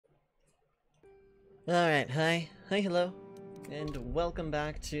Alright, hi, hello, and welcome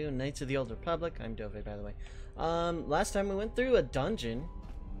back to Knights of the Old Republic. I'm Dovei, by the way. Last time we went through a dungeon,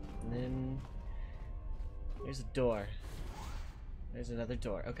 and then there's a door. There's another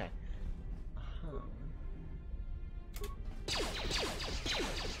door, okay.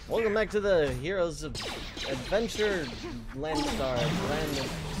 Welcome back to the Heroes of Adventure Landstar,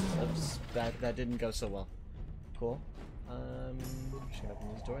 that didn't go so well. Cool. Should open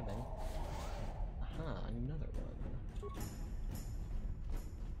this door then. Aha, another one.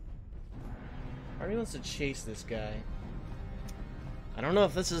 Army wants to chase this guy. I don't know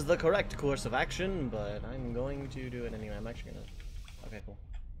if this is the correct course of action, but I'm going to do it anyway. I'm actually gonna... Okay, cool.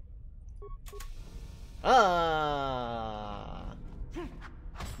 Ah!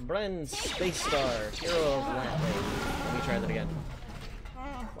 Bren Space Star, Hero of Land. Wait, let me try that again.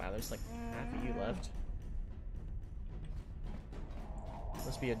 Wow, there's like half of you left.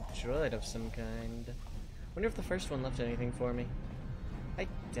 Must be a droid of some kind. Wonder if the first one left anything for me. I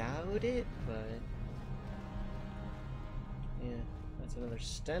doubt it, but... yeah, that's another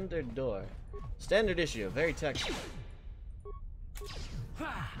standard door. Standard issue, very technical.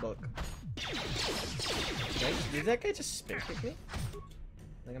 Book. Did that guy just spit kick me?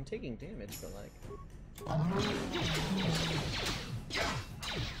 Like, I'm taking damage, but like...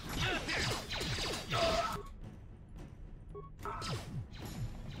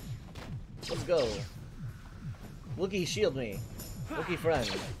 Let's go. Wookiee, shield me. Wookiee friend.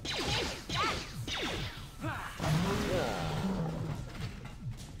 Yeah.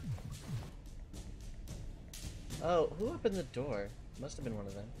 Oh, who opened the door? Must have been one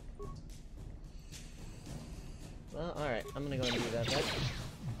of them. Well, alright. I'm gonna go and do that then.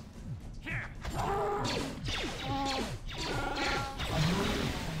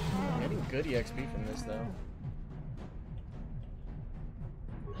 I'm getting good EXP from this, though.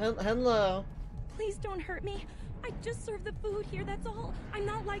 Hello. Please don't hurt me. I just serve the food here, that's all. I'm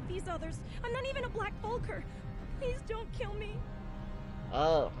not like these others. I'm not even a Black Vulcar. Please don't kill me.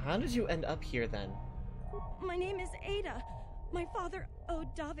 Oh, how did you end up here then? My name is Ada. My father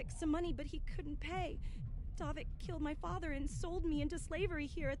owed Dovei some money, but he couldn't pay. Dovei killed my father and sold me into slavery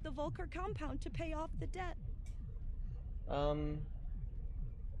here at the Vulcar compound to pay off the debt. No,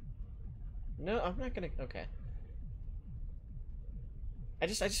 I'm not gonna... Okay. I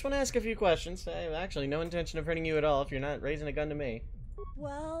just want to ask a few questions. I have actually no intention of hurting you at all if you're not raising a gun to me.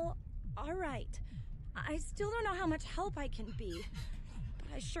 Well, alright. I still don't know how much help I can be, but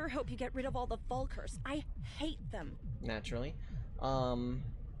I sure hope you get rid of all the Vulcars. I hate them. Naturally. I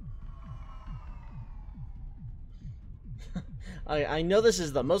know this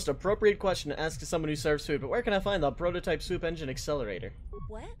is the most appropriate question to ask to someone who serves food, but where can I find the prototype soup engine accelerator?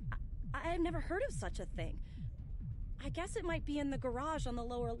 What? I've never heard of such a thing. I guess it might be in the garage on the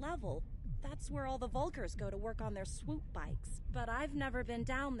lower level. That's where all the Vulcars go to work on their swoop bikes. But I've never been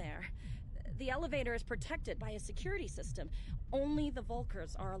down there. The elevator is protected by a security system. Only the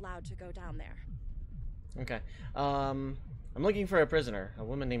Vulcars are allowed to go down there. Okay. I'm looking for a prisoner, a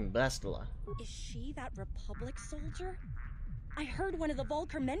woman named Bastila. Is she that Republic soldier? I heard one of the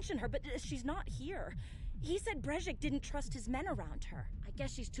Vulcar mention her, but she's not here. He said Brejik didn't trust his men around her. I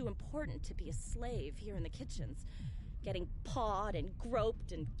guess she's too important to be a slave here in the kitchens. Getting pawed and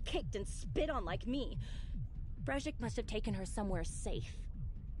groped and kicked and spit on like me. Brejik must have taken her somewhere safe.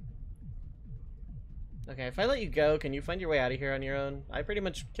 Okay, if I let you go, can you find your way out of here on your own? I pretty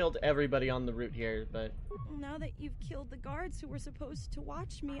much killed everybody on the route here, but... Now that you've killed the guards who were supposed to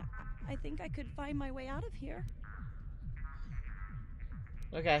watch me, I think I could find my way out of here.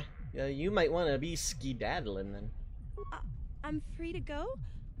 Okay, you might want to be skedaddling then. I'm free to go?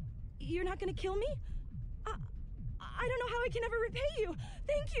 You're not gonna kill me? I don't know how I can ever repay you.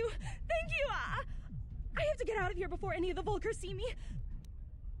 Thank you. Thank you. I have to get out of here before any of the Vulcars see me.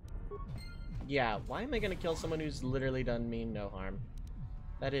 Yeah, why am I gonna kill someone who's literally done me no harm?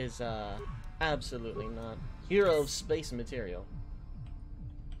 That is, absolutely not hero of space material.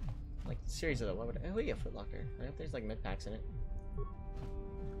 Like, seriously though, why would I... Oh, yeah, footlocker. I hope there's, like, med packs in it.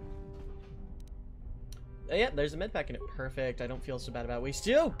 Oh, yeah, there's a med pack in it. Perfect. I don't feel so bad about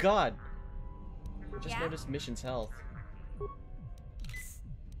wasting... Oh, God! Just noticed mission's health.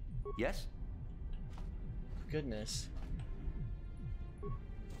 Yes? Goodness.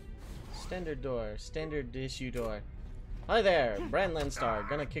 Standard door. Standard issue door. Hi there! Brand Landstar.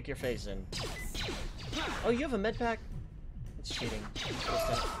 Gonna kick your face in. Oh, you have a med pack? It's cheating.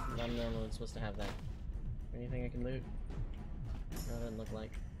 I'm the only one supposed to have that. Anything I can loot? No, doesn't look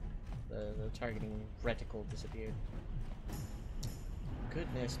like. The targeting reticle disappeared.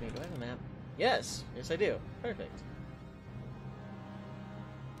 Goodness me. Do I have a map? Yes! Yes, I do. Perfect.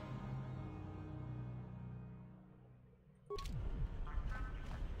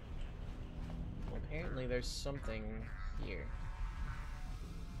 there's something here.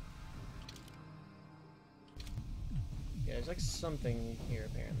 Yeah, there's like something here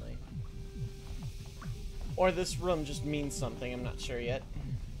apparently. Or this room just means something, I'm not sure yet.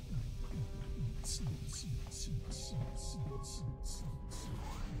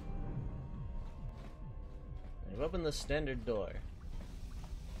 I've opened the standard door.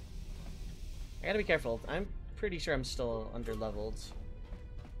 I gotta be careful. I'm pretty sure I'm still under-leveled.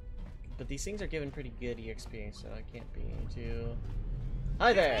 But these things are giving pretty good EXP, so I can't be too...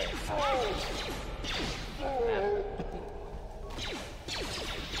 Hi there!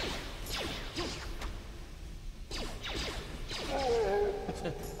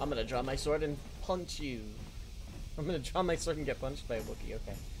 I'm gonna draw my sword and punch you. I'm gonna draw my sword and get punched by a Wookiee,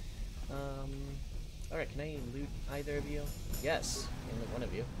 okay. Alright, can I loot either of you? Yes, only one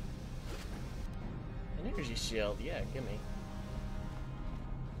of you. An energy shield, yeah, gimme.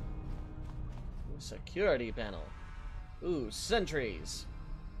 Ooh, security panel. Ooh, sentries.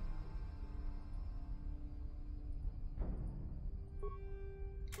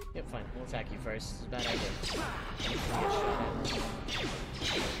 Yep, fine. We'll attack you first. It's a bad idea.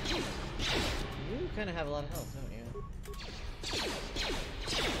 You kind of have a lot of health, don't you?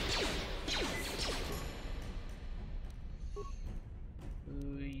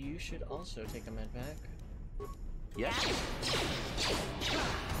 Ooh, you should also take a med pack. Yes.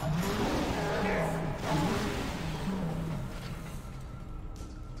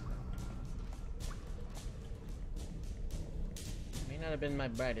 May not have been my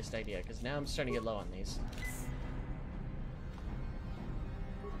brightest idea, because now I'm starting to get low on these.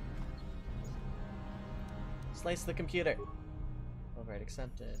 Slice the computer. Override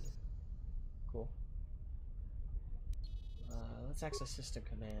accepted. Cool. Let's access system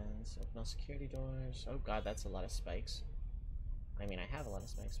commands. Open all security doors. Oh god, that's a lot of spikes. I mean, I have a lot of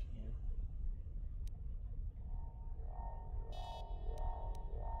spikes, but yeah.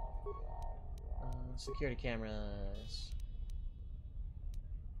 Security cameras.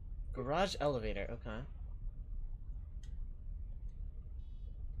 Garage elevator, okay.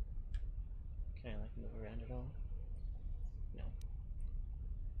 Can I, like, move around at all? No.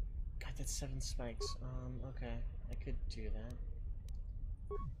 God, that's 7 spikes. Okay. I could do that.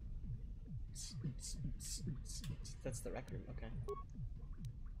 That's the record, okay.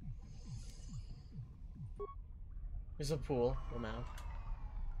 There's a pool. We'll mount.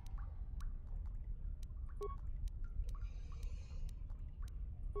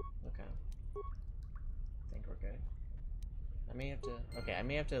 Okay. I think we're good. I may have to... Okay, I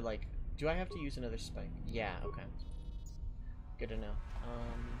may have to, like... Do I have to use another spike? Yeah, okay. Good to know.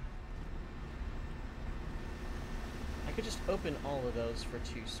 I could just open all of those for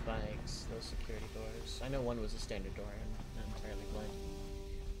 2 spikes, those security doors. I know one was a standard door, I'm not entirely blind.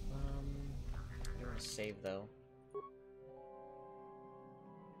 I want to save, though.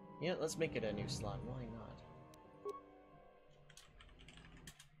 Yeah, let's make it a new slot. Why not?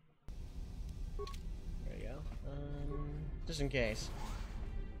 There we go. Just in case.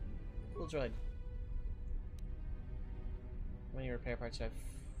 Cool droid. How many repair parts do I have?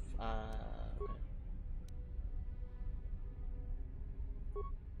 Okay.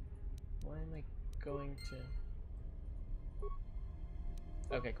 Why am I going to...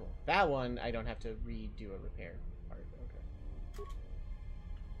 Okay, cool. That one, I don't have to redo a repair part. Okay.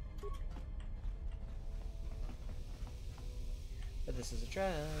 But this is a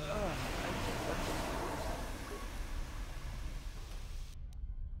trap.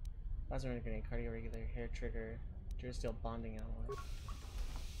 Plasma grenade, cardio regulator, hair trigger, Durasteel bonding alloy.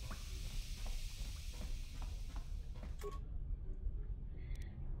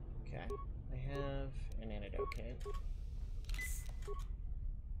 Okay, I have an antidote kit.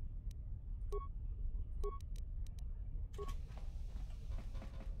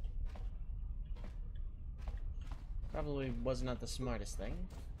 Probably was not the smartest thing.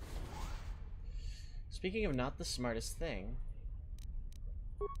 Speaking of not the smartest thing,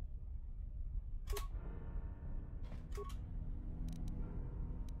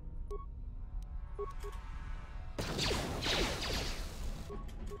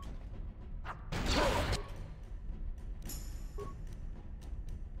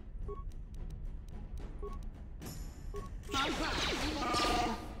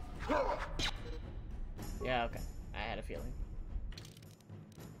 yeah, okay. I had a feeling.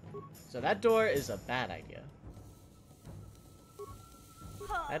 So that door is a bad idea.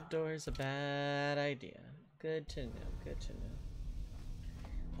 That door is a bad idea. Good to know, good to know.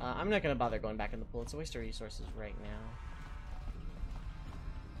 I'm not gonna bother going back in the pool. It's a waste of resources right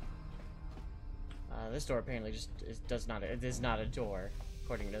now. This door apparently just is not a door,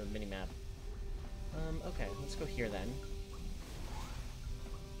 according to the minimap. Okay, let's go here then.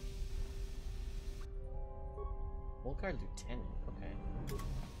 Volcar Lieutenant, okay.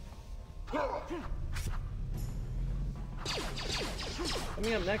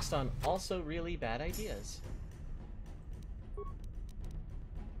 Coming up next on Also Really Bad Ideas.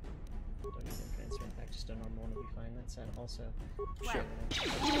 Don't need an transfer, in fact, just a normal one will be fine. That said, also. Sure.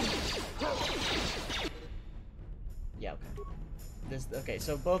 Yeah, okay. Okay,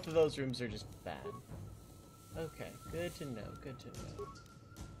 so both of those rooms are just bad. Okay, good to know, good to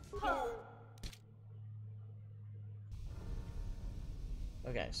know.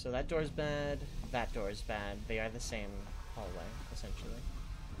 Okay, so that door's bad, that door's bad. They are the same hallway, essentially.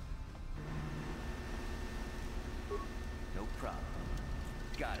 No problem.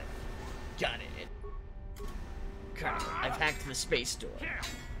 Got it. Got it. Got it. I've hacked the space door.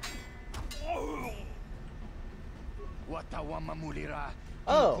 Oh!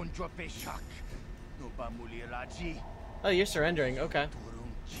 Oh, you're surrendering, okay.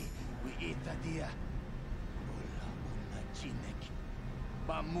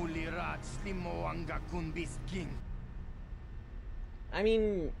 I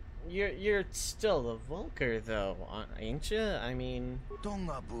mean, you're still the Volker, though, ain't you? I mean... Long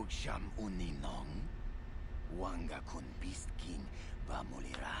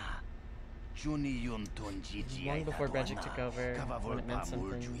before Brejik took over, when it meant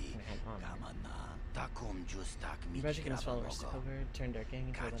something, Brejik and his followers took over, turned our gang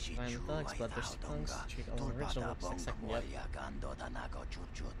into a bunch of violent thugs, bloodthirsty punks, treat all original looks like second yep.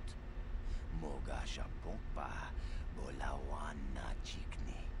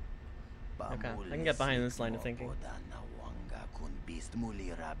 Okay, I can get behind this line of thinking.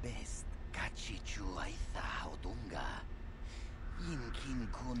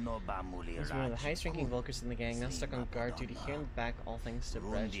 He's one of the highest ranking Volkers in the gang, now stuck on guard duty here in the back, all thanks to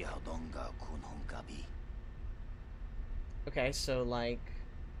Brejik. Okay, so like,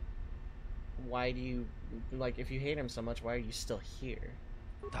 why do you, like, if you hate him so much, why are you still here?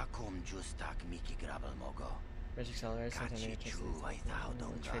 Brejik Salaris, sometimes they just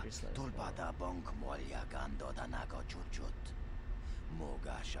traitors live.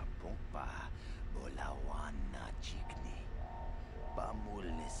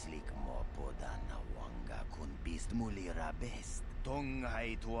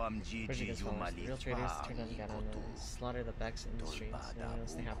 Brejik is followers. The real traitors turned out to get on slaughter the backs in the streets.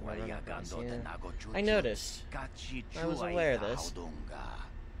 Else they happen to run up us. Yeah. I noticed. I was aware of this.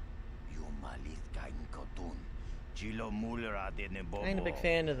 I ain't a big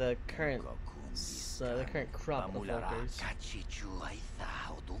fan of the current crop of Volkers.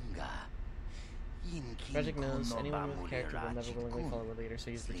 Brejik knows anyone with character will never willingly follow a leader, so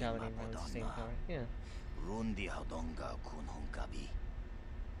use brutality and violence to stay in power. Yeah.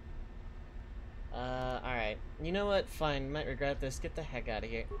 Alright. You know what? Fine. Might regret this. Get the heck out of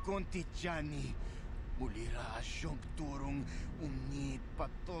here.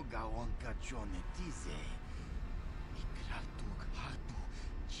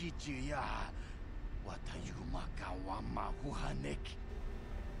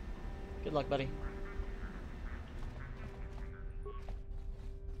 Good luck, buddy.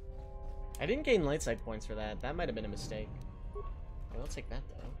 I didn't gain light side points for that. That might have been a mistake. I'll take that,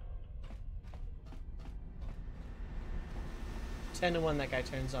 though. 10 to 1, that guy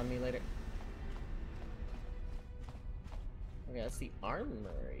turns on me later. Okay, that's the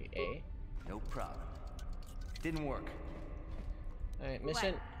armory, eh? No problem. Didn't work. Alright,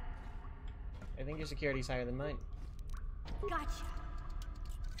 mission. I think your security's higher than mine. Gotcha.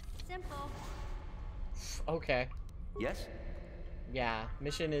 Simple. Okay. Yes? Yeah,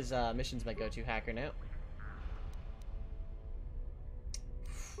 mission's my go-to hacker now.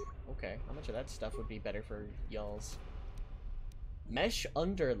 Okay, how much of that stuff would be better for y'alls? Mesh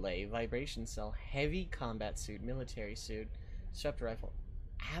underlay, vibration cell, heavy combat suit, military suit, disruptor rifle,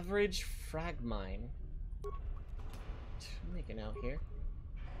 average frag mine. I'm making out here.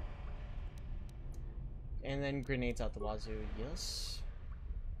 And then grenades out the wazoo, yes.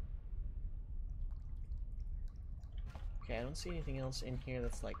 Okay, I don't see anything else in here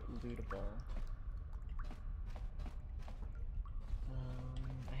that's like lootable.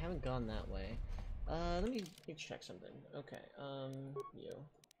 I haven't gone that way. Let me check something. Okay, you.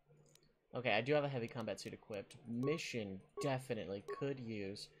 Okay, I do have a heavy combat suit equipped. Mission definitely could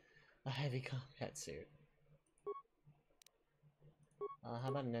use a heavy combat suit. How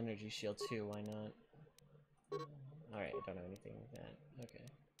about an energy shield too? Why not? Alright, I don't have anything like that. Okay.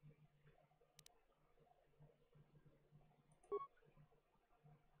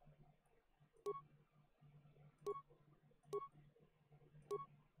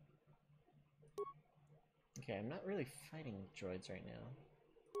 Okay, I'm not really fighting droids right now.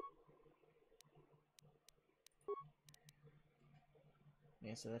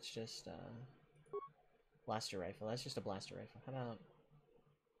 Yeah, so that's just, blaster rifle. That's just a blaster rifle. How about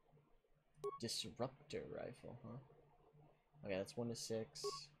disruptor rifle, huh? Okay, that's 1 to 6.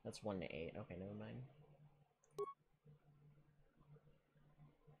 That's 1 to 8. Okay, never mind.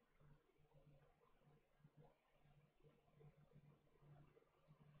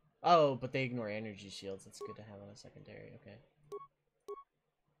 Oh, but they ignore energy shields. That's good to have on a secondary. Okay.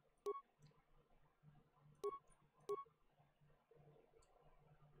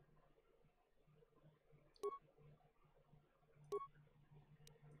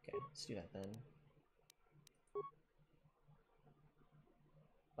 Okay, let's do that then.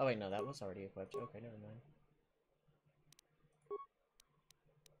 Oh wait, no, that was already equipped. Okay, never mind.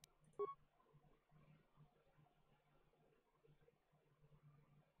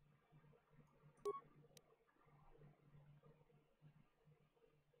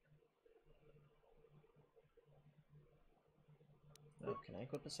 Oh, can I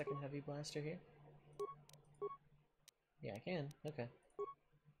equip a second heavy blaster here? Yeah, I can. Okay.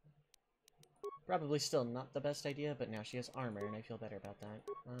 Probably still not the best idea, but now she has armor, and I feel better about that.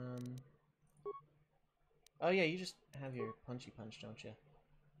 Oh yeah, you just have your punchy punch, don't you?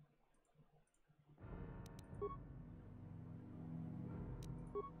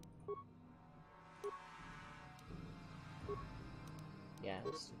 Yeah,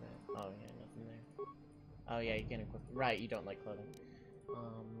 let's do that. Oh yeah, nothing there. Oh yeah, you can't equip. Right, you don't like clothing.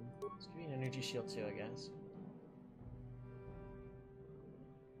 Let's give you an energy shield too, I guess.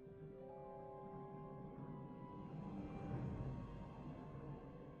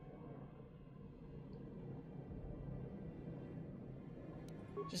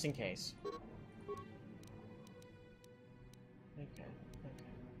 Just in case. Okay,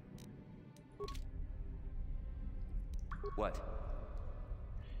 okay. What?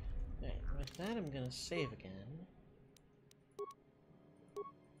 Alright, with that I'm gonna save again.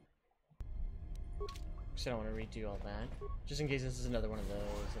 Because I don't want to redo all that. Just in case this is another one of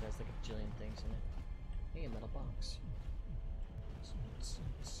those that has like a bajillion things in it. Hey, a metal box.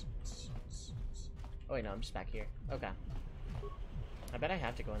 Oh wait, no, I'm just back here. Okay. I bet I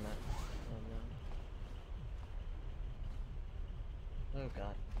have to go in that. Oh no. Oh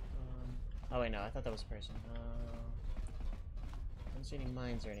god. Oh wait, no, I thought that was a person. I don't see any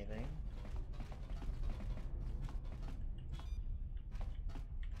mines or anything.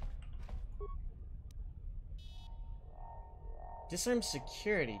 Disarm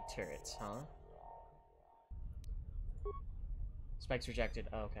security turrets, huh? Spikes rejected.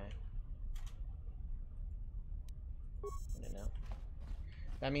 Oh, okay. I didn't know.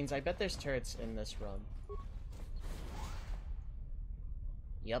 That means I bet there's turrets in this room.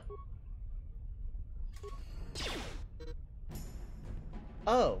 Yep.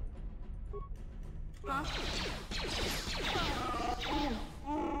 Oh! Huh?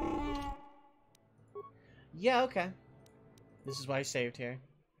 Yeah, okay. This is why I saved here.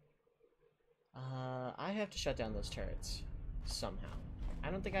 I have to shut down those turrets. Somehow. I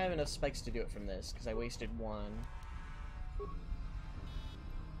don't think I have enough spikes to do it from this, because I wasted one.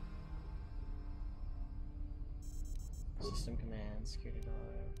 System commands, security door,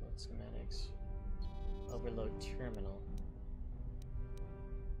 upload schematics, overload terminal.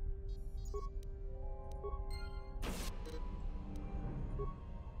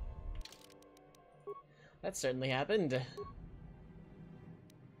 That certainly happened.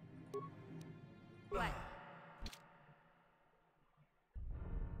 What?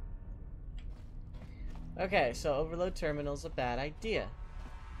 Okay, so overload terminal's a bad idea.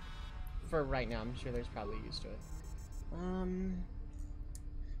 For right now, I'm sure there's probably use to it.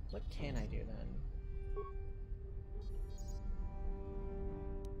 What can I do then?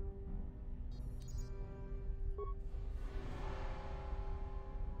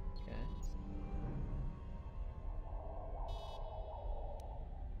 Okay.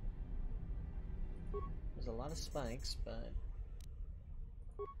 There's a lot of spikes, but...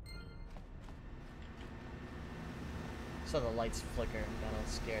 So the lights flicker and got all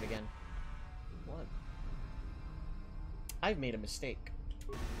scared again. What? I've made a mistake.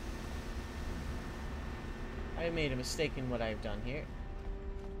 I made a mistake in what I've done here.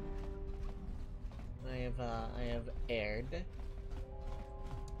 I have aired.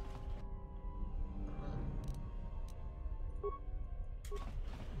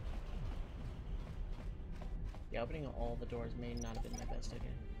 Yeah, opening all the doors may not have been my best idea.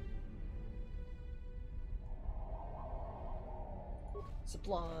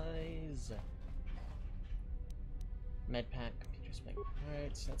 Supplies! Med pack, computer spec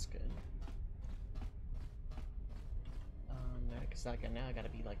parts, that's good. that, because like, now I gotta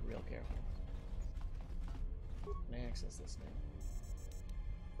be like real careful. Can I access this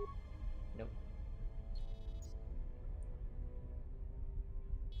now? Nope.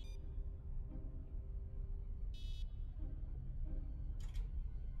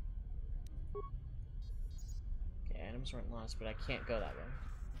 Okay, items weren't lost, but I can't go that way.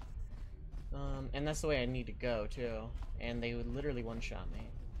 And that's the way I need to go, too. And they would literally one-shot me.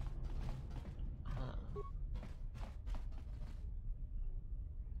 Huh.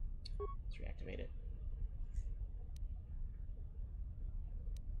 Let's reactivate it.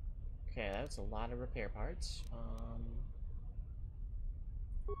 Okay, that's a lot of repair parts.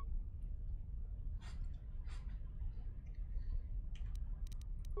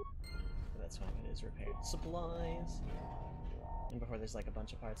 That's fine, it is repaired. Supplies! And before there's like a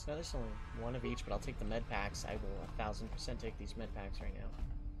bunch of parts. No, there's only one of each, but I'll take the med packs. I will 1000% take these med packs right now.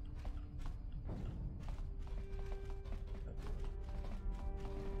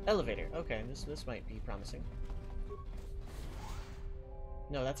 Elevator. Okay, this might be promising.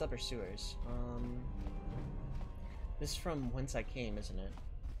 No, that's upper sewers. This is from whence I came, isn't it?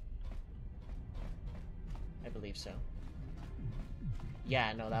 I believe so.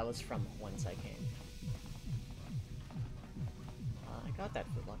 Yeah, no, that was from whence I came. I got that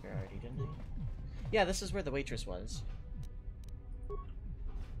Foot Locker already, didn't I? Yeah, this is where the waitress was.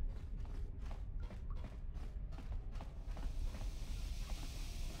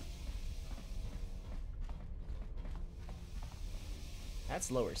 That's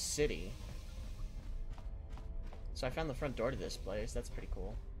Lower City. So I found the front door to this place. That's pretty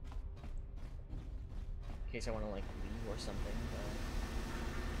cool. In case I want to, like, leave or something, but...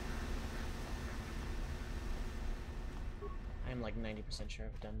 I'm, like, 90% sure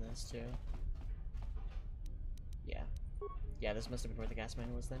I've done this, too. Yeah. Yeah, this must have been where the gas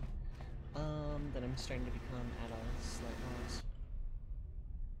mine was, then. Then I'm starting to become at a slight loss.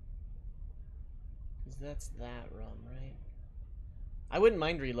 Because that's that room, right? I wouldn't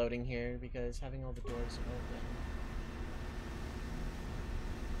mind reloading here, because having all the doors open...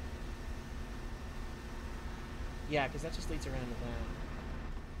 Yeah, because that just leads around to that.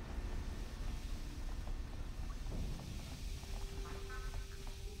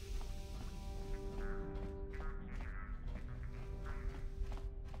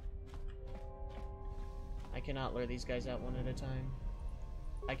 I cannot lure these guys out one at a time.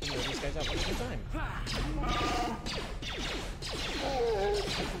 I can lure these guys out one at a time.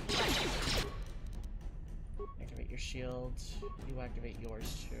 Activate your shield. You activate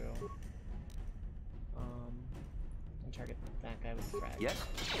yours too. And target that guy with frag. Yes?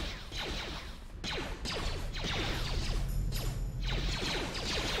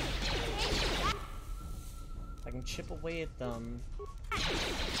 If I can chip away at them, I'll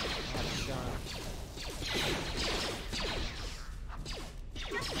have a shot.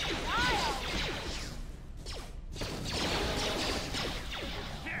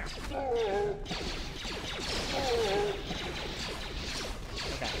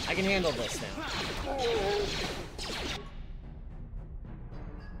 Okay, I can handle this now.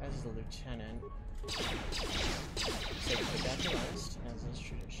 As the lieutenant. Save the guy to last, as is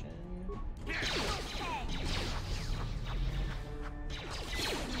tradition.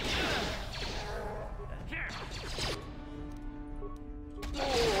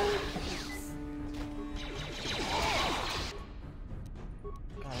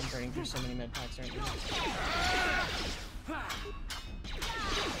 God, I'm burning through so many med packs right now.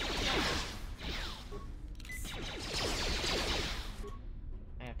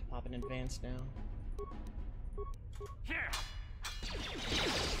 I have to pop in advance now.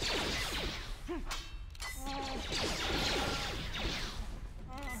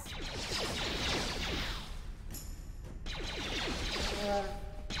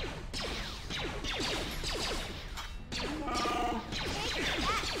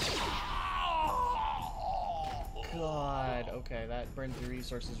 God, okay, that burned through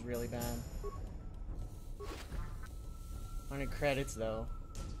resources really bad. 100 credits though,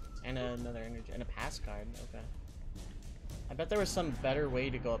 and another energy, and a pass card. Okay. I bet there was some better way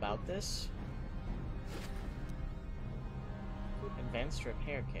to go about this. Advanced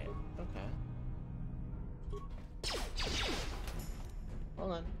repair kit. Okay.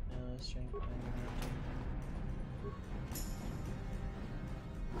 Hold on. Strength.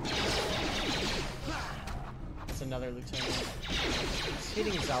 That's another lieutenant. He's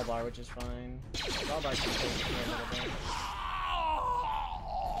hitting Zalbar, which is fine. Zalbar can take it for a little bit.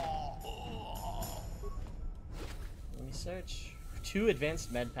 Let me search. 2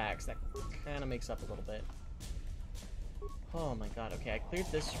 advanced med packs. That kind of makes up a little bit. Oh my god, okay, I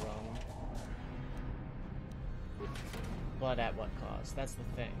cleared this room. But at what cost? That's the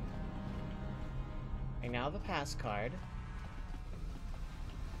thing. I now have a pass card.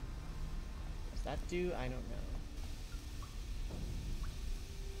 Does that do? I don't know.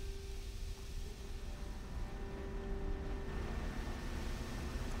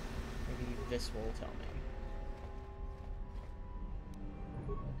 Maybe this will tell me.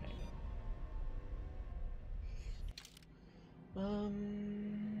 Okay.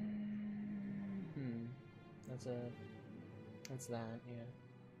 That's that, yeah.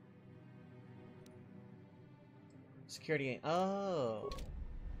 Security. Oh.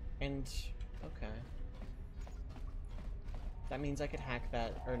 And okay. That means I could hack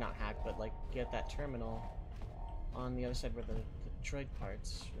that, or not hack, but like get that terminal on the other side where the droid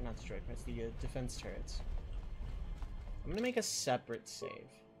parts, or not the droid parts, the defense turrets. I'm gonna make a separate save.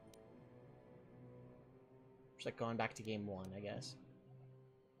 Just like going back to game 1, I guess.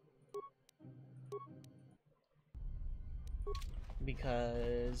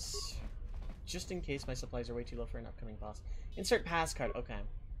 Because just in case my supplies are way too low for an upcoming boss. Insert pass card. Okay.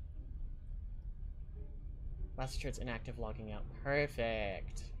 Last turret's inactive, logging out.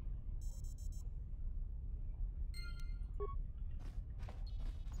 Perfect.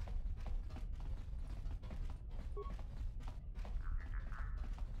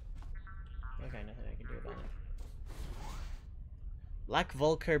 Okay, nothing I can do about it. Black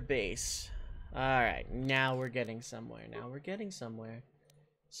Vulcar base. Alright, now we're getting somewhere. Now we're getting somewhere.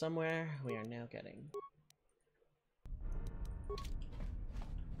 Somewhere we are now getting.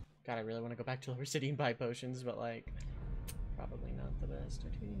 God, I really want to go back to Lower City and buy potions, but like, probably not the best.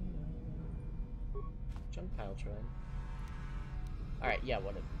 Jump pile droid. Alright, yeah,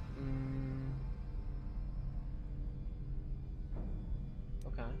 what it...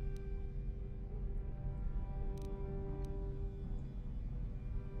 Okay.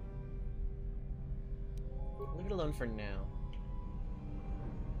 Leave it alone for now.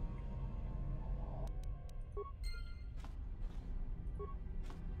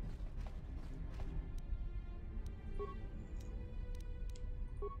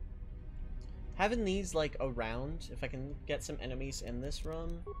 Having these, like, around, if I can get some enemies in this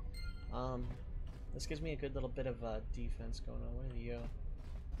room, this gives me a good little bit of, defense going on. What are you?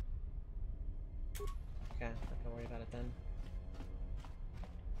 Okay, not gonna worry about it then.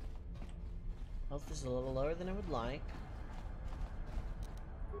 Health is a little lower than I would like.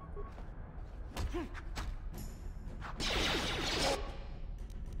 Can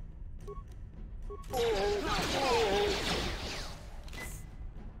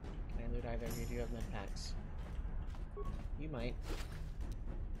I loot either of you? Do you have med packs? You might.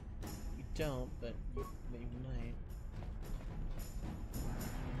 You don't, but you might.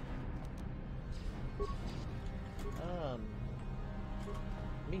 I'm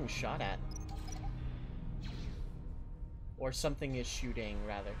being shot at. Or something is shooting,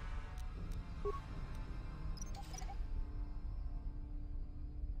 rather.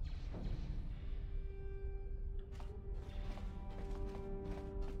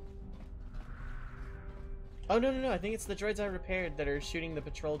 Oh, no, I think it's the droids I repaired that are shooting the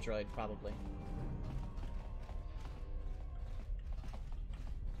patrol droid, probably.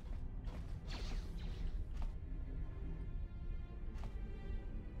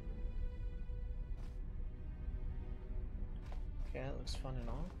 Okay, that looks fun and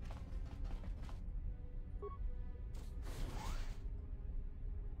all.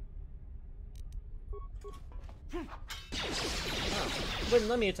 Oh, wouldn't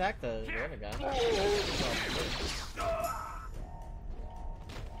let me attack the other guy.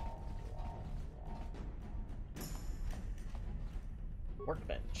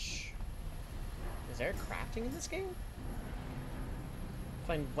 Workbench. Is there crafting in this game?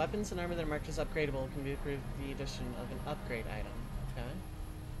 Find weapons and armor that are marked as upgradable can be approved with the addition of an upgrade item. Okay.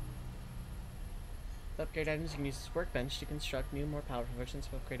 With upgrade items, you can use this workbench to construct new, more powerful versions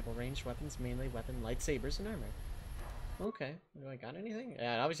of upgradable ranged weapons, mainly weapon, lightsabers, and armor. Okay. Do I got anything?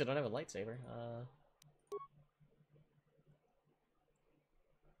 Yeah, I obviously don't have a lightsaber.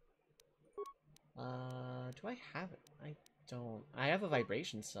 Do I have it? I don't. I have a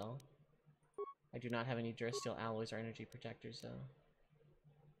vibration cell. I do not have any durasteel alloys or energy protectors, though.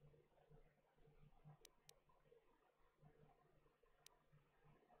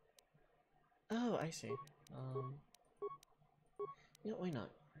 Oh, I see. You know, why not?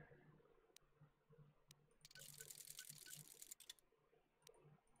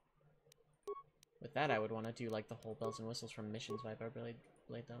 With that, I would want to do like the whole bells and whistles from missions vibe.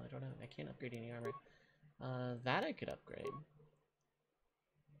 Blade though. I don't know. I can't upgrade any armor. That I could upgrade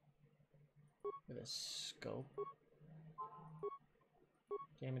with a scope.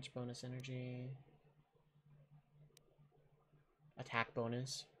 Damage bonus energy. attack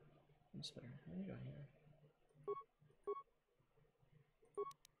bonus. How do you go here?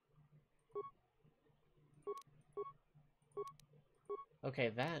 Okay,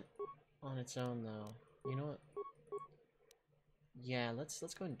 that on its own though. You know what? Yeah, let's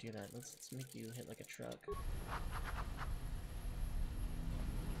go ahead and do that. Let's make you hit like a truck.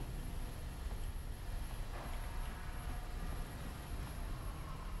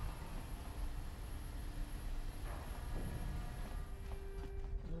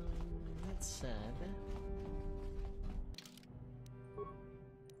 That said,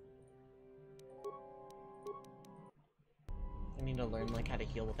 I need to learn like how to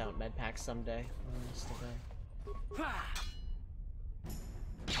heal without med packs someday.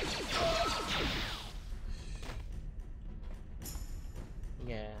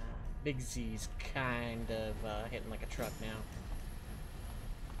 Yeah, Big Z's kind of hitting like a truck now.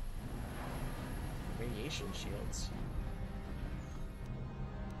 Radiation shields.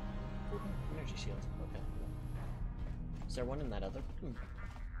 Energy shields. Okay. Is there one in that other? Not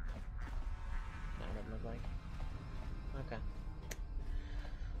what it looked like. Okay.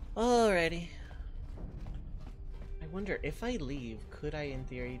 Alrighty. I wonder if I leave, could I in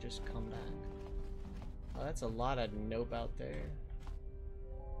theory just come back? Oh, that's a lot of nope out there.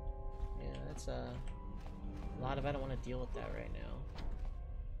 Yeah, that's a lot of I don't want to deal with that right now.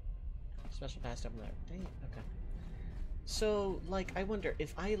 Special pass up there. Dang, okay. So, like, I wonder,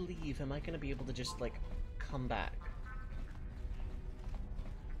 if I leave, am I gonna be able to just, like, come back?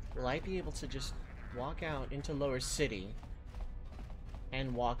 Will I be able to just walk out into Lower City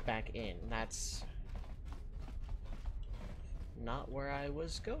and walk back in? That's not where I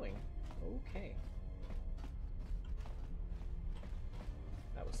was going. Okay.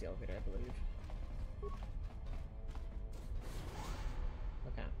 That was the elevator, I believe.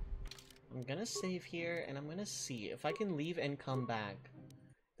 Okay. I'm gonna save here, and I'm gonna see if I can leave and come back.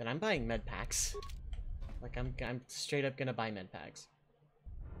 Then I'm buying med packs. Like, I'm straight up gonna buy med packs.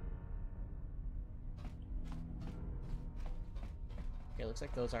 Okay, looks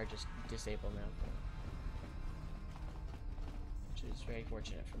like those are just disabled now. Which is very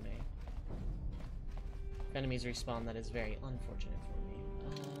fortunate for me. If enemies respawn, that is very unfortunate for me.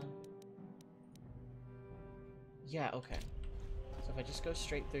 Yeah, okay. So if I just go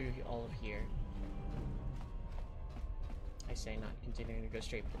straight through all of here. I say not continuing to go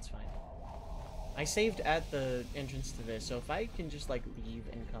straight, but it's fine. I saved at the entrance to this, so if I can just, like, leave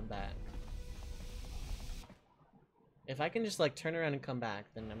and come back. If I can just, like, turn around and come back,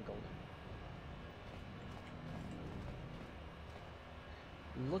 then I'm golden.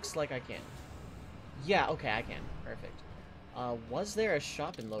 Looks like I can. Yeah, okay, I can. Perfect. Was there a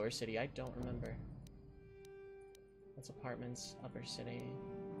shop in Lower City? I don't remember. That's apartments, Upper City,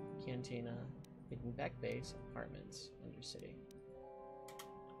 Cantina, Hidden Back Base, apartments, Under City.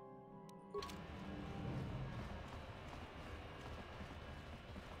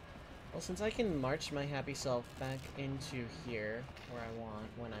 Well, since I can march my happy self back into here, where I want,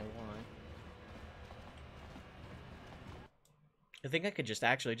 when I want, I think I could just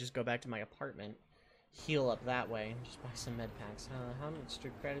actually just go back to my apartment, heal up that way, and just buy some med packs. How much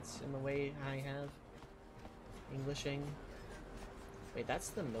credits in the way I have? Englishing. Wait, that's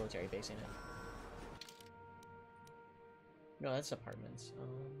the military base, ain't it? No, that's apartments.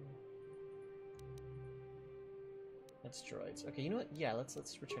 That's droids. Okay, you know what? Yeah, let's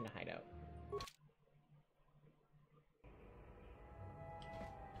return to hideout.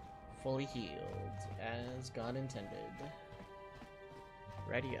 Fully healed, as God intended.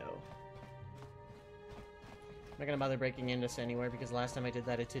 Radio. I'm not gonna bother breaking into this anywhere because last time I did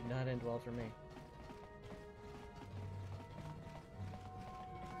that, it did not end well for me.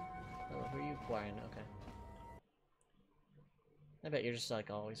 Oh, who are you acquiring? Okay. I bet you're just,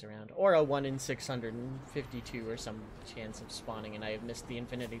 like, always around. Or a 1 in 652 or some chance of spawning, and I have missed the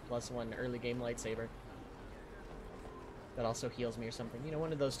Infinity +1 early game lightsaber. That also heals me or something. You know,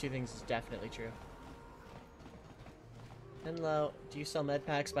 one of those two things is definitely true. Hello. Do you sell med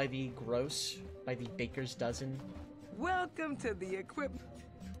packs by the gross? By the baker's dozen? Welcome to the equipment.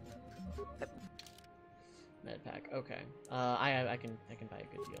 Med pack. Okay. I can buy a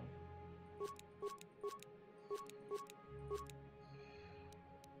good deal.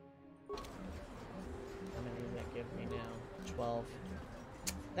 How many does that give me now? 12.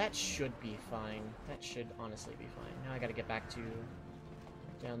 That should be fine. That should honestly be fine. Now I gotta get back to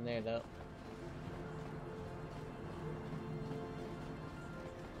down there, though.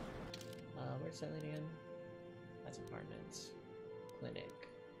 Where's that lady again? That's apartments. Clinic.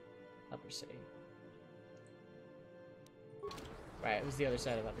 Upper City. Right, it was the other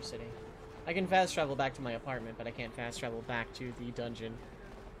side of Upper City. I can fast travel back to my apartment, but I can't fast travel back to the dungeon.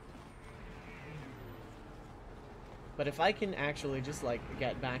 But if I can actually just, like,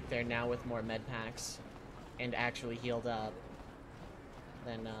 get back there now with more med packs and actually healed up,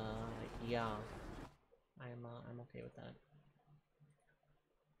 then, yeah. I'm okay with that.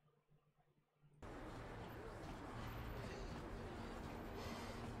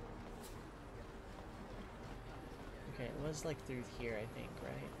 Okay, it was, like, through here, I think,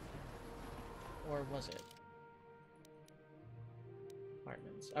 right? Or was it?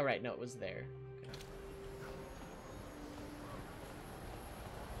 Apartments. Oh, right, no, it was there.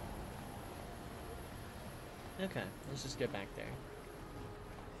 Okay, let's just get back there.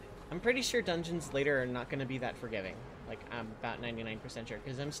 I'm pretty sure dungeons later are not going to be that forgiving. Like, I'm about 99% sure,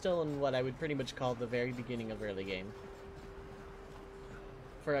 because I'm still in what I would pretty much call the very beginning of early game.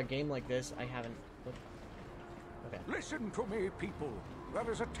 For a game like this, I haven't... Okay. Listen to me, people.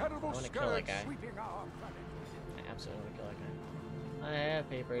 There is a terrible scourge sweeping our planet. I absolutely want to kill that guy. I have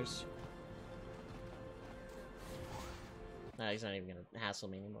papers. Nah, he's not even going to hassle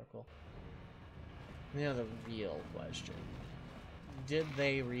me anymore. Cool. Now the real question. Did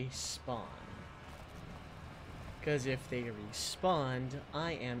they respawn? Because if they respawned,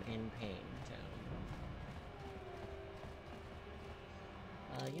 I am in pain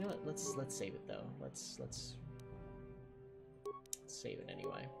town. You know what? Let's save it though. Let's save it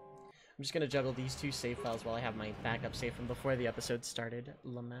anyway. I'm just gonna juggle these two save files while I have my backup save from before the episode started.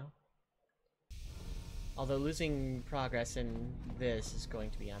 Lamau. Although losing progress in this is going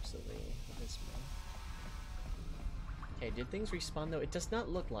to be absolutely abysmal. Okay, did things respawn though? It does not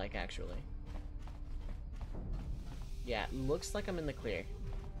look like, actually. Yeah, it looks like I'm in the clear.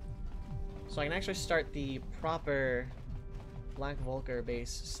 So I can actually start the proper Black Vulcar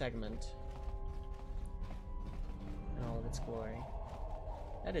base segment in all of its glory.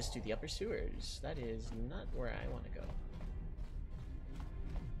 That is to the upper sewers. That is not where I want to go.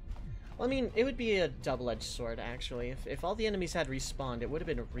 Well, I mean, it would be a double-edged sword, actually. If all the enemies had respawned, it would have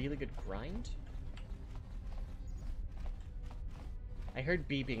been a really good grind. I heard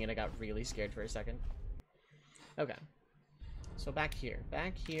beeping and I got really scared for a second. Okay. So back here.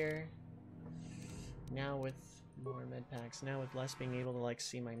 Back here. Now with more med packs. Now with less being able to, like,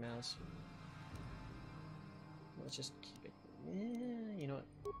 see my mouse. Let's just keep it. You know what?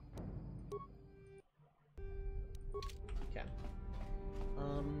 Okay.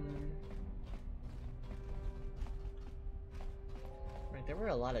 Right, there were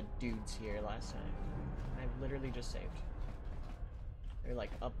a lot of dudes here last time. I literally just saved. They're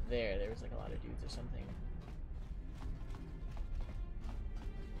like up there. There was like a lot of dudes or something.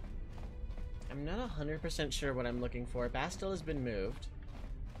 I'm not 100% sure what I'm looking for. Bastille has been moved.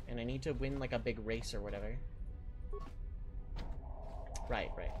 And I need to win like a big race or whatever. Right.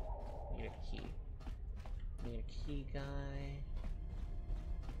 Need a key. Need a key guy.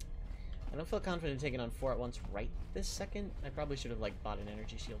 I don't feel confident taking on 4 at once right this second. I probably should have like bought an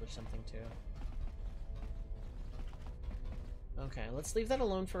energy shield or something too. Okay, let's leave that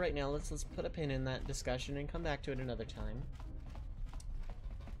alone for right now. Let's put a pin in that discussion and come back to it another time.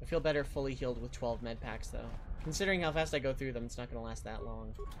 I feel better fully healed with 12 med packs though. Considering how fast I go through them, it's not gonna last that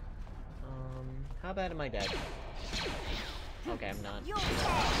long. How bad am I dead? Okay, I'm not.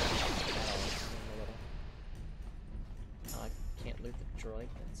 Oh, I can't loot the droid.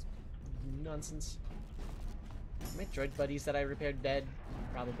 That's nonsense. Are my droid buddies that I repaired dead?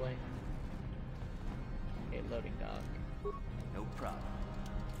 Probably. Okay, loading dock. No problem.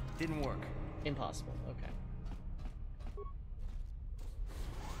 Didn't work. Impossible. Okay.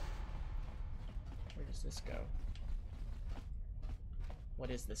 Where does this go? What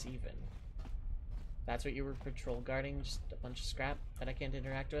is this even? That's what you were patrol guarding? Just a bunch of scrap that I can't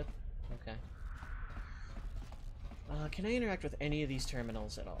interact with? Okay. Can I interact with any of these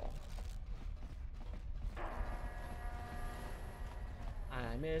terminals at all?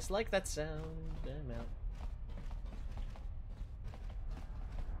 I mislike that sound. I'm out.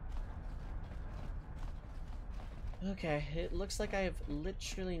 Okay, it looks like I have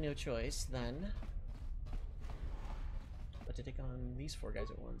literally no choice then but to take on these 4 guys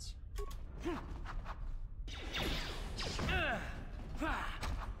at once.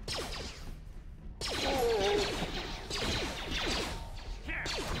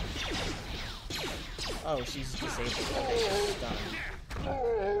 Oh, she's disabled. Okay, she's done.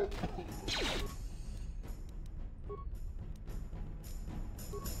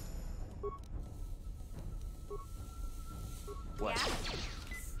 What?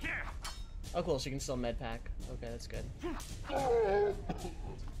 Oh cool, she can still med pack. Okay, that's good.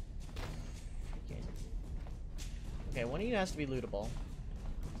 Okay, one of you has to be lootable.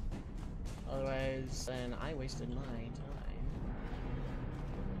 Otherwise, then I wasted my time.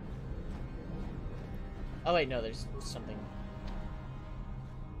 Oh wait, no, there's something.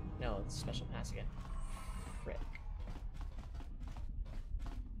 No, it's special pass again. Frick.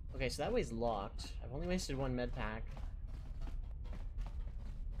 Okay, so that way's locked. I've only wasted one med pack.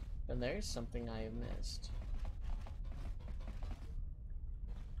 Then there's something I have missed.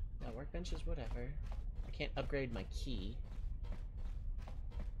 No, workbenches, whatever. I can't upgrade my key.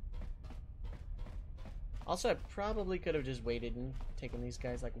 Also, I probably could have just waited and taken these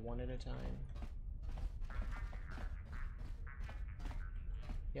guys like one at a time.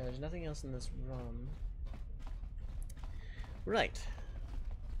 Yeah, there's nothing else in this room. Right.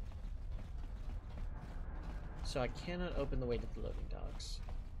 So I cannot open the way to the loading docks.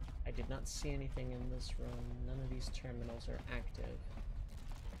 I did not see anything in this room. None of these terminals are active.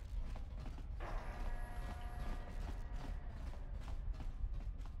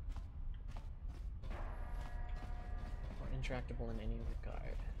 Or interactable in any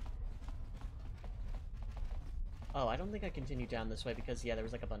regard. Oh, I don't think I continued down this way because, yeah, there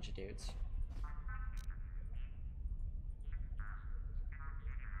was like a bunch of dudes.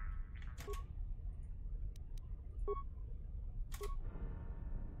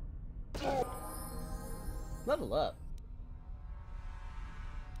 Level up.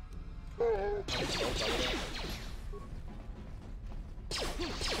 Oh,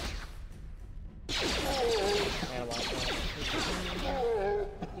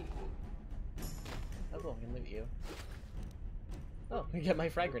 cool, I can loot you. Oh, we get my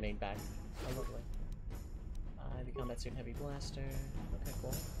frag grenade back. Oh, lovely. Heavy combat suit and heavy blaster. Okay,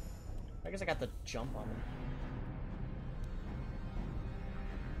 cool. I guess I got the jump on them.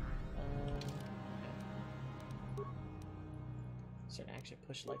 Okay. So to actually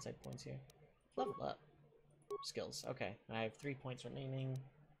push light side points here. Level up. Skills. Okay, I have 3 points remaining.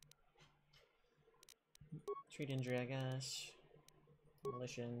 Treat injury, I guess.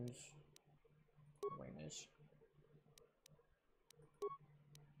 Demolitions. Awareness.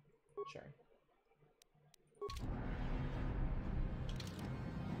 Sure.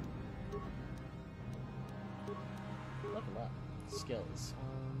 Level up. Skills.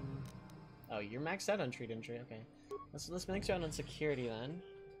 Oh, you're maxed out on treat injury. Okay. Let's max out on security then.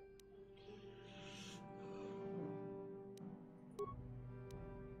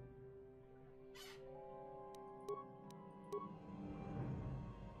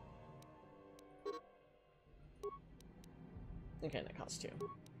 Okay, that costs 2.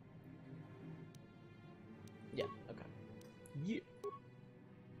 Yeah, okay. Yeah.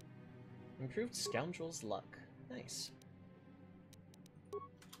 Improved Scoundrel's Luck. Nice.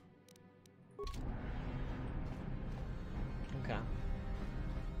 Okay.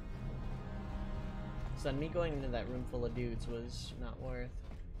 So then me going into that room full of dudes was not worth.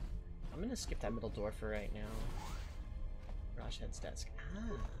 I'm gonna skip that middle door for right now. Garage Head's desk.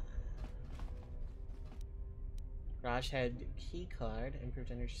 Ah. Garage Head key card,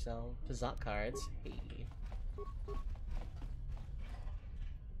 improved energy cell, Pizzot cards. Hey.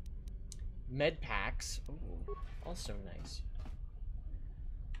 Med packs. Ooh, also nice.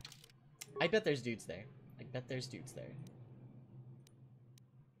 I bet there's dudes there. I bet there's dudes there.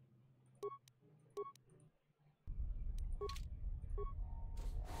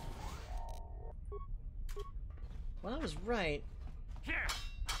 Well, I was right.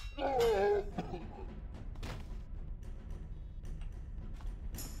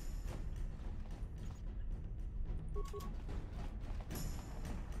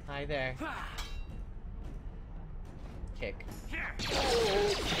 Hi there. Kick. Yeah,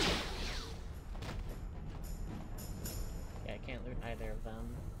 I can't loot either of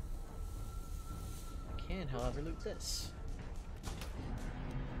them. I can, however, loot this.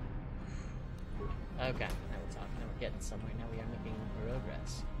 Okay, now we're talking. Now we're getting somewhere. Now we are making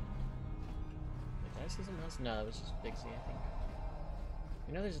progress. Wait, did I see something else? No, it was just Big Z, I think.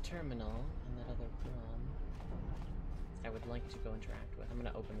 You know there's a terminal in that other room I would like to go interact with. I'm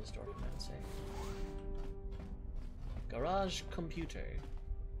gonna open this door for now and say. Garage computer.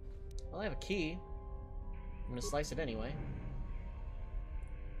 Well, I have a key. I'm gonna slice it anyway.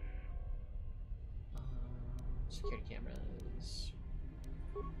 Security cameras.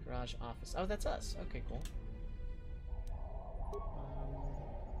 Garage office. Oh, that's us. Okay, cool.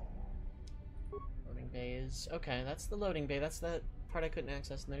 Loading bays. Okay, that's the loading bay. That's that part I couldn't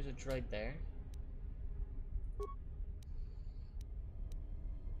access, and there's a droid there.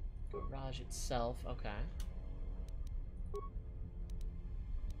 Garage itself. Okay.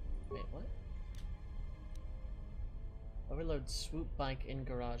 Wait, what? Overload swoop bike in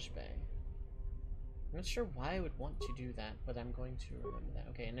garage bay. I'm not sure why I would want to do that, but I'm going to remember that.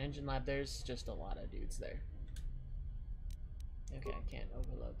 Okay, an engine lab, there's just a lot of dudes there. Okay, I can't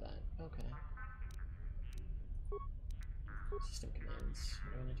overload that. Okay. System commands.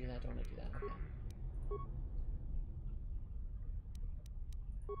 Don't want to do that, don't want to do that. Okay.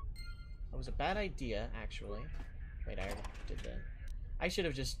 That was a bad idea, actually. Wait, I already did that. I should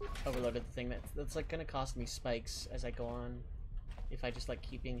have just overloaded the thing. That's like gonna cost me spikes as I go on. If I just like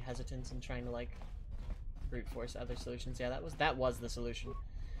keep being hesitant and trying to like brute force other solutions. Yeah, that was the solution.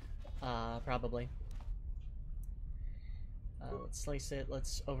 Probably. Let's slice it.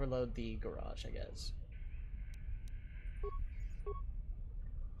 Let's overload the garage, I guess.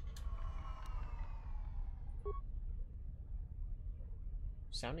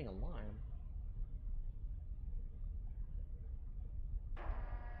 Sounding alarm.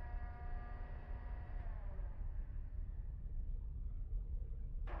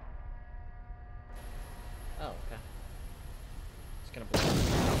 Oh, okay. It's gonna blow up.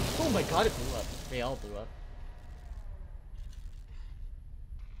 Oh my god, it blew up. They all blew up.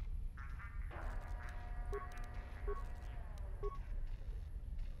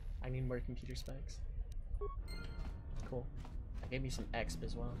 I need more computer spikes. Cool. That gave me some exp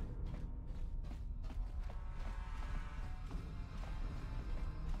as well.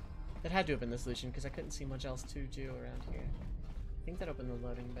 That had to have been the solution because I couldn't see much else to do around here. I think that opened the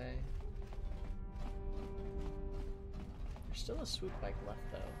loading bay. There's still a swoop bike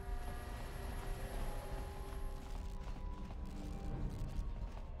left though.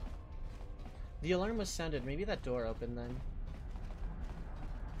 The alarm was sounded. Maybe that door opened then.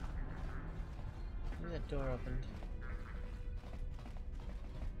 Maybe that door opened.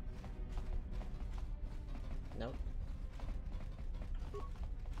 Nope.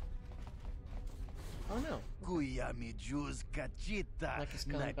 Oh no. Like it's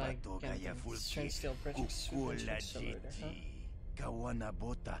gone by Steel Project Accelerator, huh? Kawana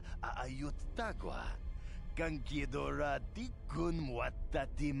bota aayot tagwa. Kankidora tikun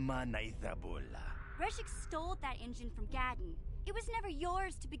watati manaizabola. Breshik stole that engine from Gadden. It was never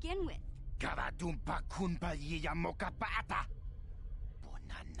yours to begin with. Kavatumpa kunpa yiyamoka paata.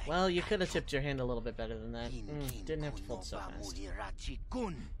 Well, you could have tipped your hand a little bit better than that. Didn't have to fold so fast.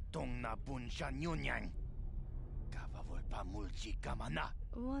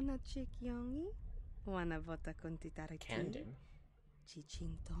 Wanna chick yongi? Wanna vota kontitara Candid.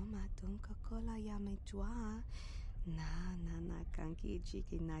 Chichintoma tunka kola yame jua. Na kanki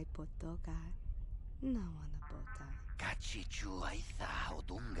chiki nai potoka. Na wanna bota. Kachichu aitha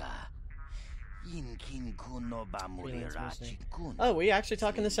odunga. Oh, we actually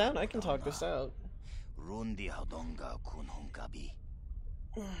talking this out? I can talk this out.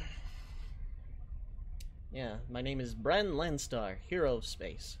 Yeah, my name is Bren Landstar, hero of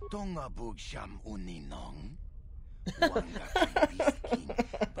space.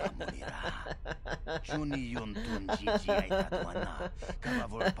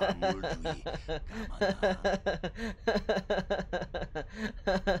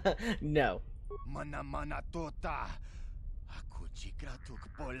 No. Mana tota. Aku chikratuk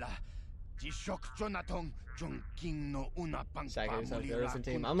pola. Jishok Jonathan Jonking no una pang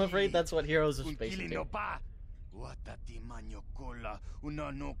team. I'm afraid that's what heroes of space do. Watati manyo kola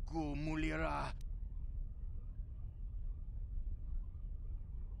una no ku mulira.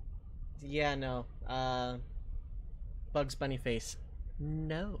 Yeah, no. Bugs Bunny face.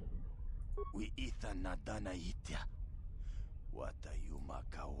 No. We itha nadana itya.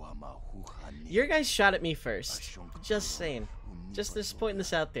 Your guys shot at me first. Just saying. Just putting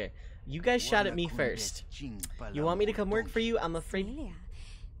this out there. You guys shot at me first. You want me to come work for you? I'm afraid.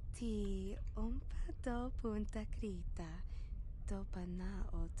 Ti do punta krita. Topana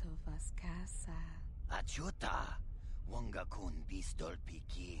oto vaskasa. Achota. Wanga kun pistol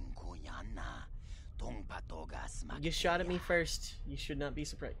picking kuyana. Tong patogas. You shot at me first. You should not be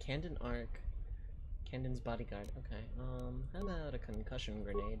surprised. Candon Arc. Candon's bodyguard. Okay. How about a concussion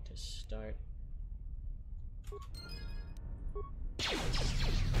grenade to start?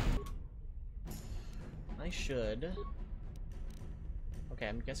 I should. Okay,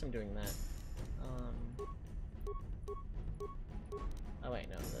 I guess I'm doing that. Oh wait,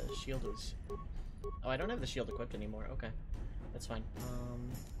 no, the shield was. Oh, I don't have the shield equipped anymore. Okay, that's fine.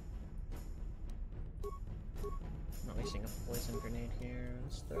 I'm not wasting a poison grenade here.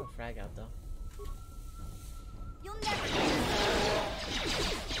 Let's throw a frag out though. You'll never.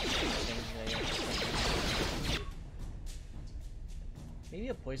 Maybe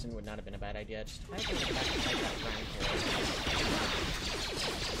a poison would not have been a bad idea. Just try to get back to that round here.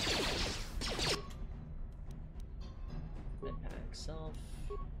 Medpack self.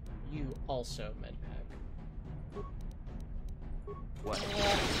 You also medpack. What?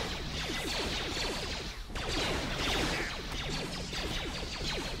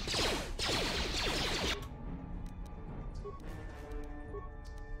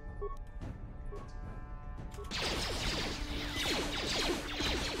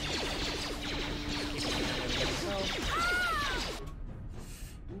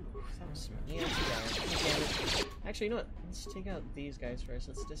 Actually, you know what? Let's take out these guys first.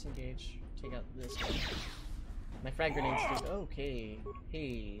 Let's disengage. Take out this one. My frag grenades do. Okay.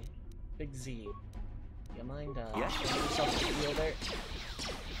 Hey. Big Z. You mind, yeah? yourself a heal there?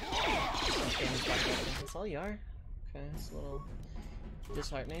 Okay, that's all you are. Okay, it's a little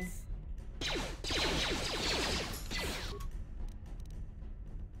disheartening.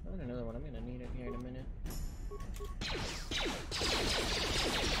 Oh, another one. I'm gonna need it here in a minute.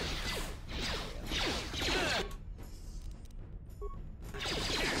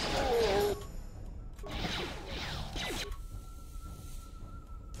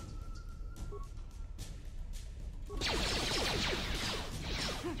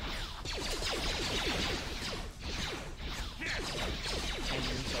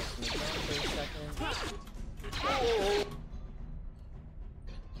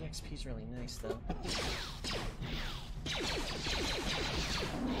 The XP's really nice, though.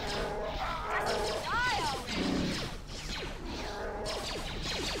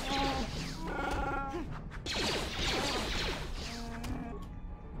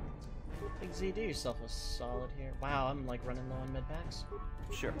 Big Z, do yourself a solid here. Wow, I'm like running low on med packs.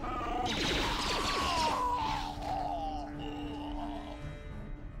 Sure.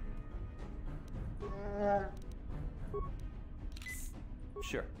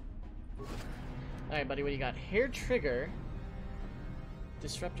 Sure. Alright, buddy, what do you got? Hair trigger,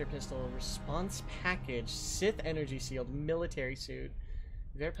 disruptor pistol, response package, Sith energy shield, military suit,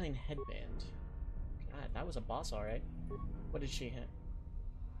 airplane headband. God, that was a boss, alright. What did she hit?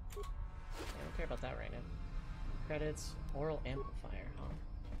 I don't care about that right now. Credits, oral amplifier, huh?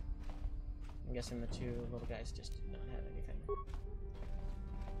 I'm guessing the two little guys just did not have anything.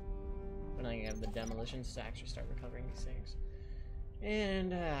 But now you have the demolitions to actually start recovering these things.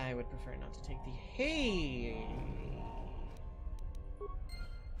 And I would prefer not to take the hey.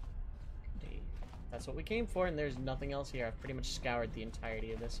 That's what we came for, and there's nothing else here. I've pretty much scoured the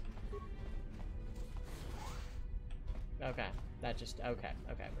entirety of this. Okay, that just okay,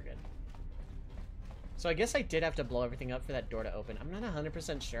 we're good. So I guess I did have to blow everything up for that door to open. I'm not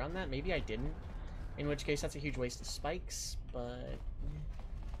 100% sure on that. Maybe I didn't. In which case, that's a huge waste of spikes, but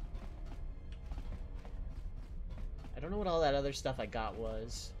I don't know what all that other stuff I got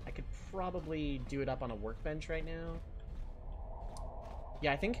was. I could probably do it up on a workbench right now.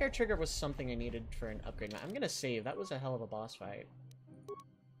 Yeah, I think hair trigger was something I needed for an upgrade. I'm gonna save. That was a hell of a boss fight.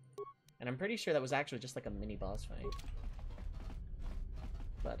 And I'm pretty sure that was actually just like a mini boss fight.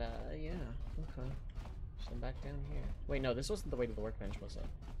 But, yeah. Okay. So I'm back down here. Wait, no, this wasn't the way to the workbench, was it?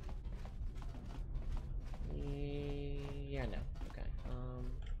 Yeah, no. Okay.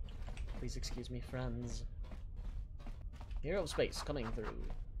 Please excuse me, friends. Hero of space coming through.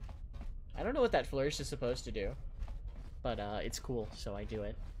 I don't know what that flourish is supposed to do, but it's cool, so I do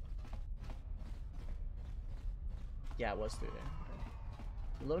it. Yeah, it was through there.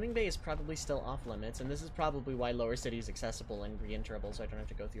 Okay. Loading bay is probably still off limits, and this is probably why Lower City is accessible and re-enterable, so I don't have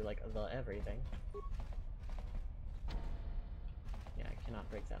to go through like the everything. Yeah, I cannot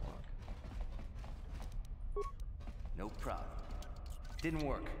break that lock. No problem. Didn't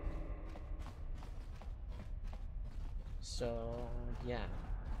work. So, yeah.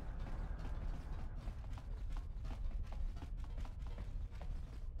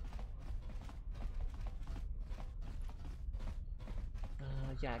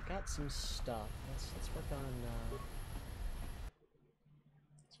 Yeah, I got some stuff. Let's work on,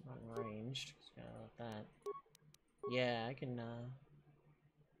 let's run ranged. Just gotta let that. Yeah, I can,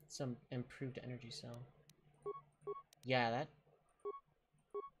 some improved energy cell. Yeah, that.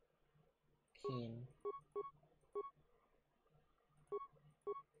 Keen.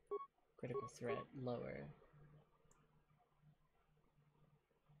 Critical threat, lower.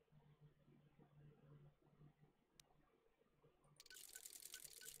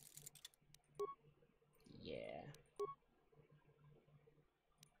 Yeah.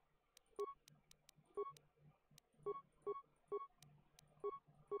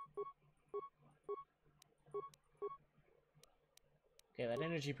 Okay, that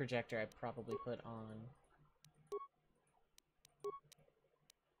energy projector I probably put on.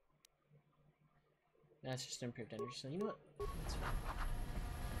 That's just improved energy, so you know what? That's fine.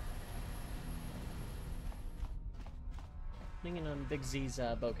 Putting in on Big Z's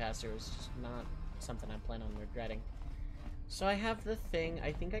bowcaster is just not something I plan on regretting. So I have the thing.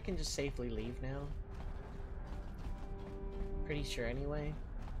 I think I can just safely leave now. Pretty sure anyway.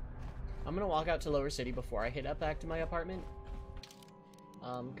 I'm gonna walk out to Lower City before I head up back to my apartment.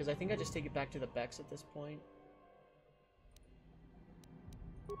 Because I think I just take it back to the Becks at this point.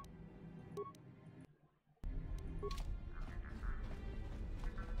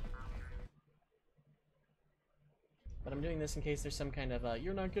 But I'm doing this in case there's some kind of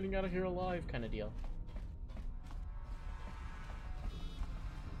you're not getting out of here alive kind of deal.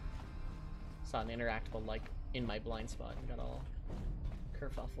 Saw an interactable like in my blind spot and got all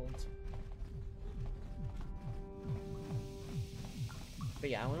kerfuffled. But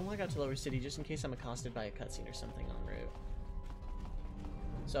yeah, I want to walk out to Lower City just in case I'm accosted by a cutscene or something en route.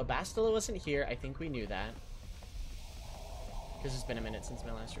 So Bastila wasn't here. I think we knew that. Because it's been a minute since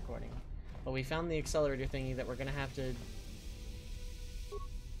my last recording. But we found the accelerator thingy that we're going to have to...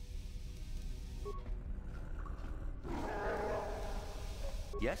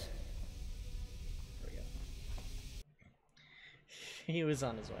 Yes? There we go. He was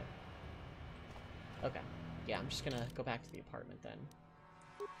on his way. Okay. Yeah, I'm just going to go back to the apartment then.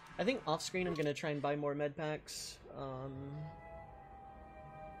 I think off-screen I'm going to try and buy more med packs.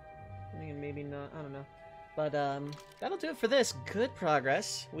 Maybe not, I don't know. But that'll do it for this. Good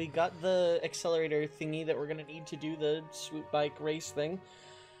progress. We got the accelerator thingy that we're going to need to do the swoop bike race thing.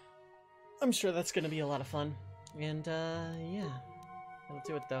 I'm sure that's going to be a lot of fun. And yeah, that'll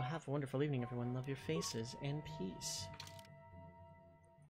do it though. Have a wonderful evening, everyone. Love your faces and peace.